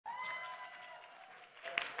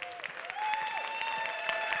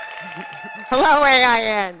Hello,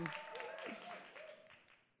 AIN.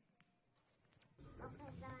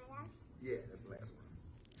 Yeah, that's the last one.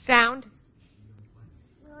 Sound?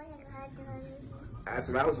 That's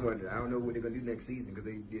what I was wondering. I don't know what they're going to do next season because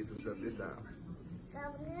they did some stuff this time.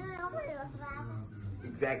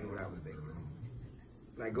 Exactly what I was thinking.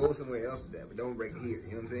 Like, go somewhere else with that, but don't break here.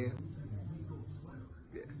 You know what I'm saying?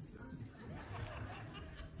 Yeah.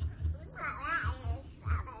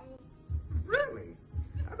 Really?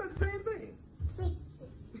 I thought the same thing.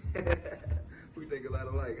 We think a lot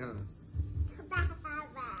alike, huh?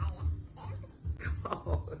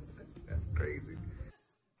 Oh, that's crazy.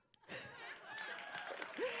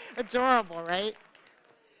 Adorable, right?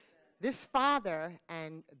 This father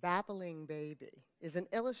and babbling baby is an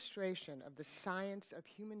illustration of the science of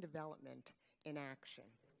human development in action.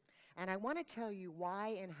 And I want to tell you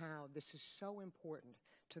why and how this is so important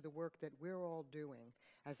to the work that we're all doing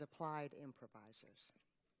as applied improvisers.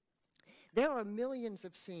 There are millions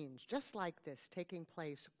of scenes just like this taking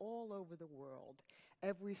place all over the world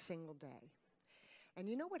every single day. And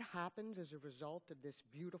you know what happens as a result of this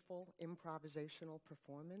beautiful improvisational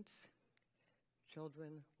performance?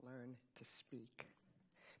 Children learn to speak.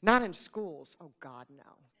 Not in schools. Oh, God,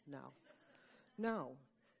 no.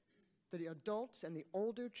 The adults and the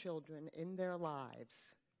older children in their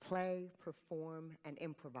lives play, perform, and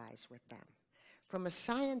improvise with them. From a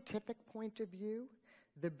scientific point of view,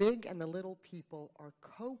 the big and the little people are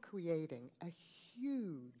co-creating a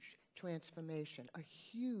huge transformation, a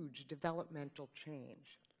huge developmental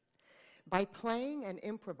change. By playing and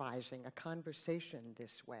improvising a conversation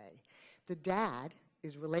this way, the dad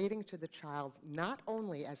is relating to the child not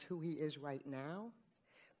only as who he is right now,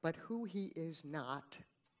 but who he is not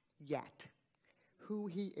yet, who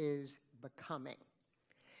he is becoming.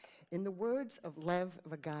 In the words of Lev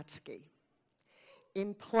Vygotsky,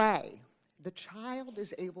 in play, the child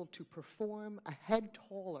is able to perform a head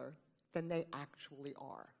taller than they actually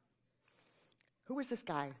are. Who is this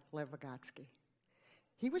guy, Lev Vygotsky?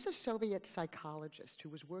 He was a Soviet psychologist who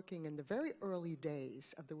was working in the very early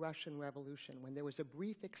days of the Russian Revolution when there was a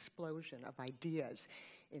brief explosion of ideas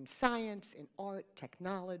in science, in art,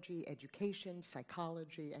 technology, education,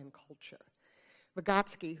 psychology, and culture.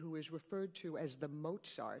 Vygotsky, who is referred to as the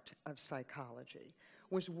Mozart of psychology,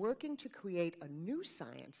 was working to create a new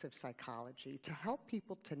science of psychology to help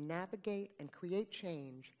people to navigate and create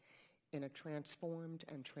change in a transformed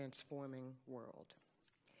and transforming world.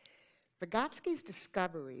 Vygotsky's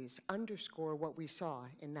discoveries underscore what we saw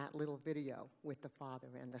in that little video with the father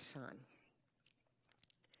and the son.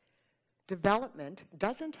 Development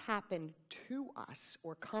doesn't happen to us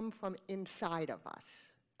or come from inside of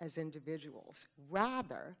us as individuals.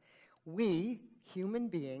 Rather, we, human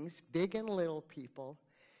beings, big and little people,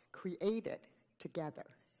 create it together.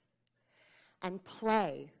 And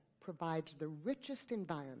play provides the richest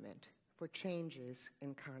environment for changes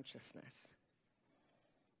in consciousness.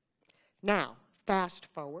 Now, fast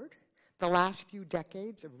forward, the last few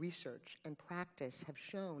decades of research and practice have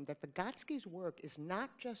shown that Vygotsky's work is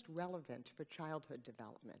not just relevant for childhood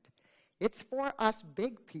development. It's for us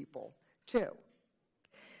big people, too.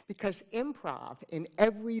 Because improv in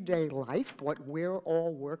everyday life, what we're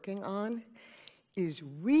all working on, is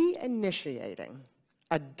reinitiating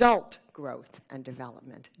adult growth and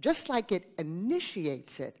development, just like it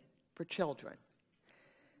initiates it for children.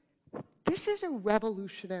 This is a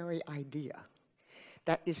revolutionary idea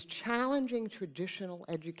that is challenging traditional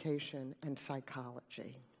education and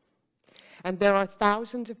psychology. And there are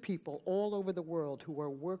thousands of people all over the world who are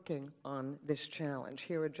working on this challenge.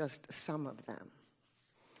 Here are just some of them.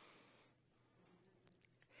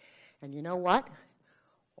 And you know what?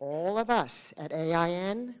 All of us at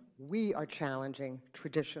AIN, we are challenging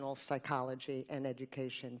traditional psychology and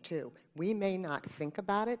education too. We may not think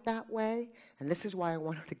about it that way, and this is why I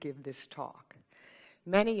wanted to give this talk.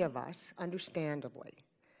 Many of us, understandably,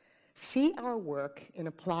 see our work in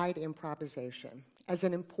applied improvisation as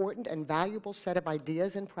an important and valuable set of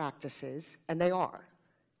ideas and practices, and they are.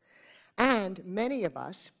 And many of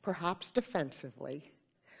us, perhaps defensively,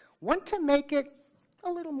 want to make it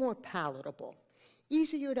a little more palatable,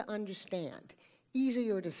 easier to understand,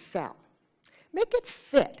 easier to sell. Make it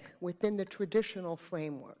fit within the traditional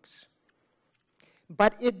frameworks.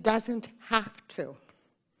 But it doesn't have to.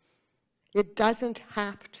 It doesn't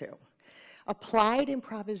have to. Applied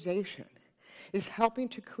improvisation is helping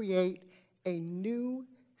to create a new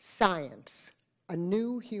science, a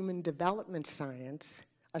new human development science,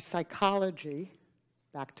 a psychology,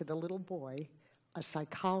 back to the little boy, a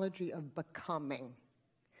psychology of becoming.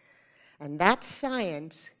 And that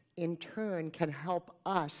science, in turn, can help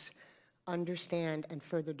us understand and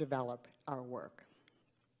further develop our work.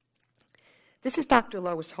 This is Dr.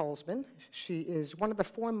 Lois Holzman. She is one of the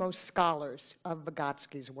foremost scholars of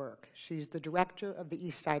Vygotsky's work. She's the director of the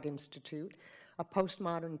Eastside Institute, a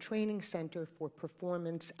postmodern training center for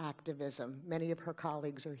performance activism. Many of her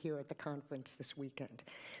colleagues are here at the conference this weekend.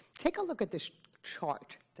 Take a look at this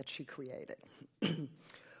chart that she created.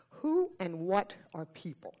 Who and what are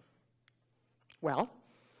people? Well,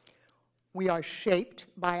 we are shaped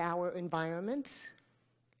by our environments,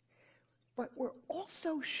 but we're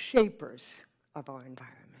also shapers of our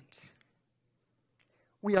environments.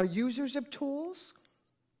 We are users of tools,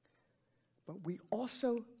 but we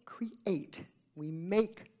also create. We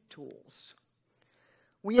make tools.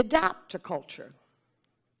 We adapt to culture.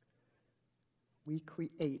 We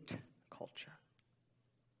create culture.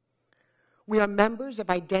 We are members of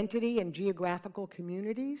identity and geographical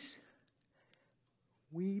communities.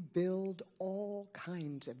 We build all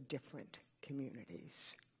kinds of different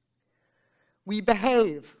communities. We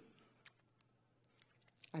behave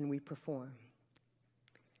and we perform.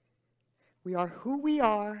 We are who we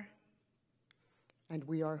are, and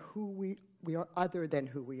we are other than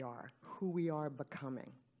who we are becoming.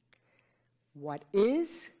 What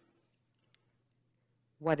is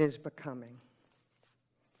becoming?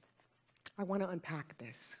 I want to unpack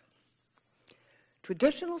this.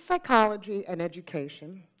 Traditional psychology and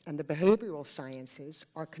education and the behavioral sciences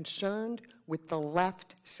are concerned with the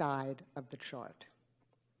left side of the chart.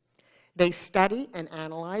 They study and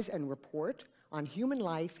analyze and report on human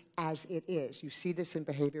life as it is. You see this in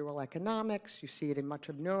behavioral economics, you see it in much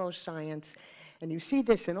of neuroscience, and you see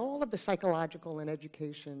this in all of the psychological and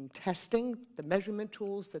education testing, the measurement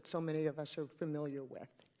tools that so many of us are familiar with.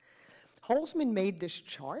 Holzman made this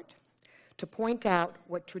chart to point out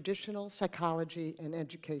what traditional psychology and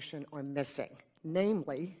education are missing.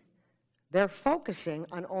 Namely, they're focusing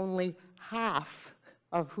on only half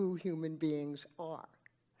of who human beings are.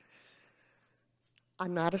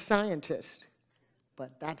 I'm not a scientist,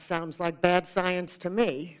 but that sounds like bad science to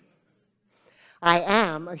me. I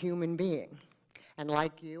am a human being, and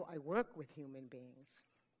like you, I work with human beings.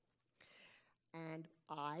 And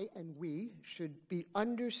I and we should be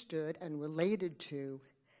understood and related to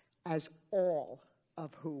as all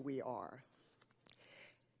of who we are.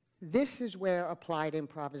 This is where applied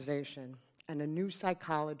improvisation and a new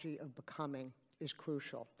psychology of becoming is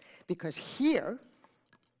crucial, because here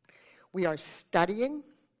we are studying,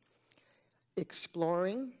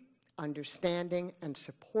 exploring, understanding, and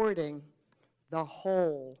supporting the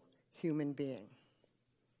whole human being.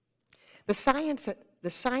 The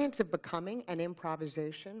science of becoming and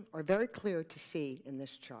improvisation are very clear to see in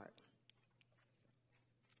this chart.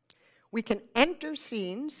 We can enter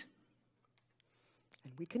scenes,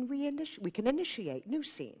 and we can initiate new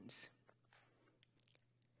scenes.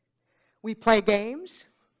 We play games.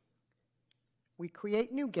 We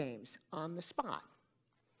create new games on the spot.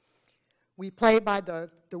 We play by the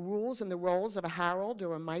rules and the roles of a herald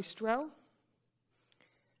or a maestro,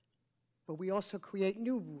 but we also create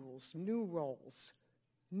new rules, new roles,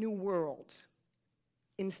 new worlds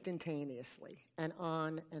instantaneously, and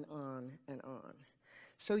on and on and on.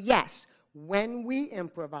 So yes, when we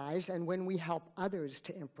improvise and when we help others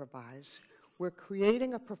to improvise, we're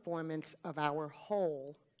creating a performance of our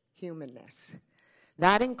whole humanness.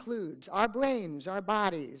 That includes our brains, our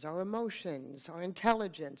bodies, our emotions, our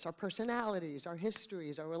intelligence, our personalities, our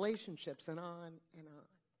histories, our relationships, and on and on.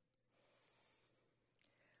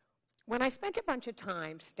 When I spent a bunch of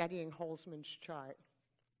time studying Holzman's chart,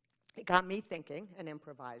 it got me thinking, an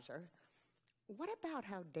improviser, what about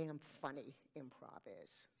how damn funny improv is?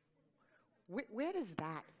 Where does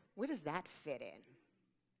that fit in?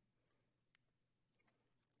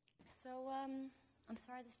 So, I'm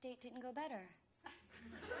sorry this date didn't go better.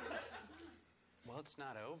 Well, it's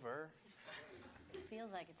not over. It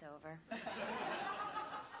feels like it's over.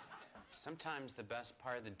 Sometimes the best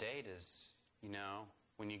part of the date is,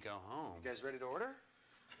 when you go home. You guys ready to order?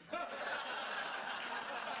 I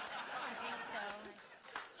think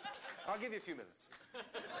so. I'll give you a few minutes.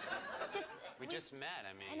 We just met,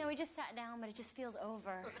 I know, we just sat down, but it just feels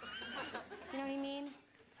over. You know what I mean?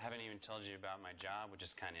 I haven't even told you about my job, which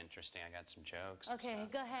is kind of interesting. I got some jokes. Okay,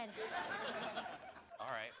 go ahead. All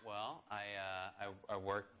right, well, I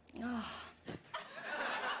work...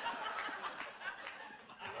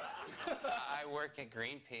 I work at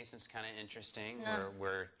Greenpeace. It's kind of interesting.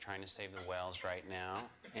 We're trying to save the whales right now,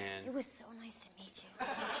 and... It was so nice to meet you.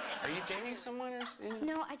 Are you dating someone or something?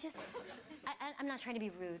 No, I'm not trying to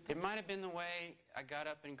be rude. It might have been the way I got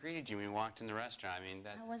up and greeted you when we walked in the restaurant. I mean,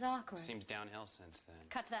 that was awkward. Seems downhill since then.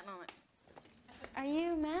 Cut to that moment. Are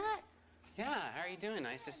you Matt? Yeah, how are you doing?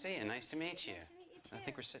 Nice to see you. Nice to meet you. Nice to meet you, too. I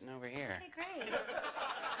think we're sitting over here. Okay, great.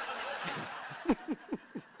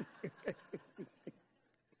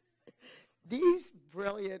 These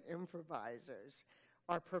brilliant improvisers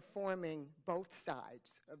are performing both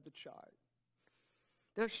sides of the chart.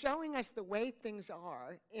 They're showing us the way things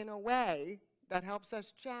are in a way that helps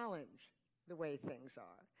us challenge the way things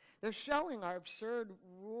are. They're showing our absurd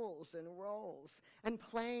rules and roles and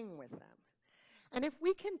playing with them. And if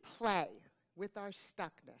we can play with our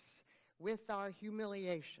stuckness, with our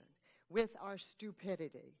humiliation, with our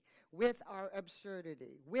stupidity, with our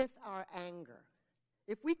absurdity, with our anger,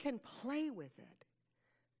 if we can play with it,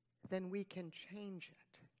 then we can change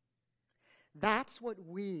it. That's what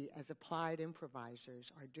we as applied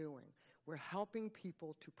improvisers are doing. We're helping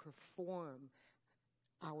people to perform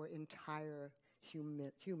our entire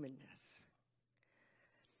humanness.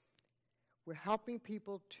 We're helping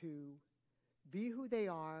people to be who they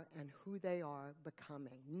are and who they are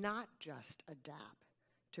becoming, not just adapt,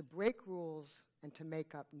 to break rules and to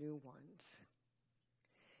make up new ones.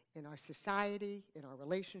 In our society, in our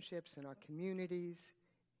relationships, in our communities.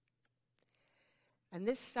 And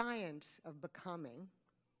this science of becoming,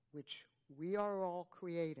 which we are all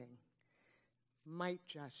creating, might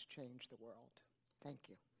just change the world. Thank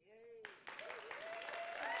you.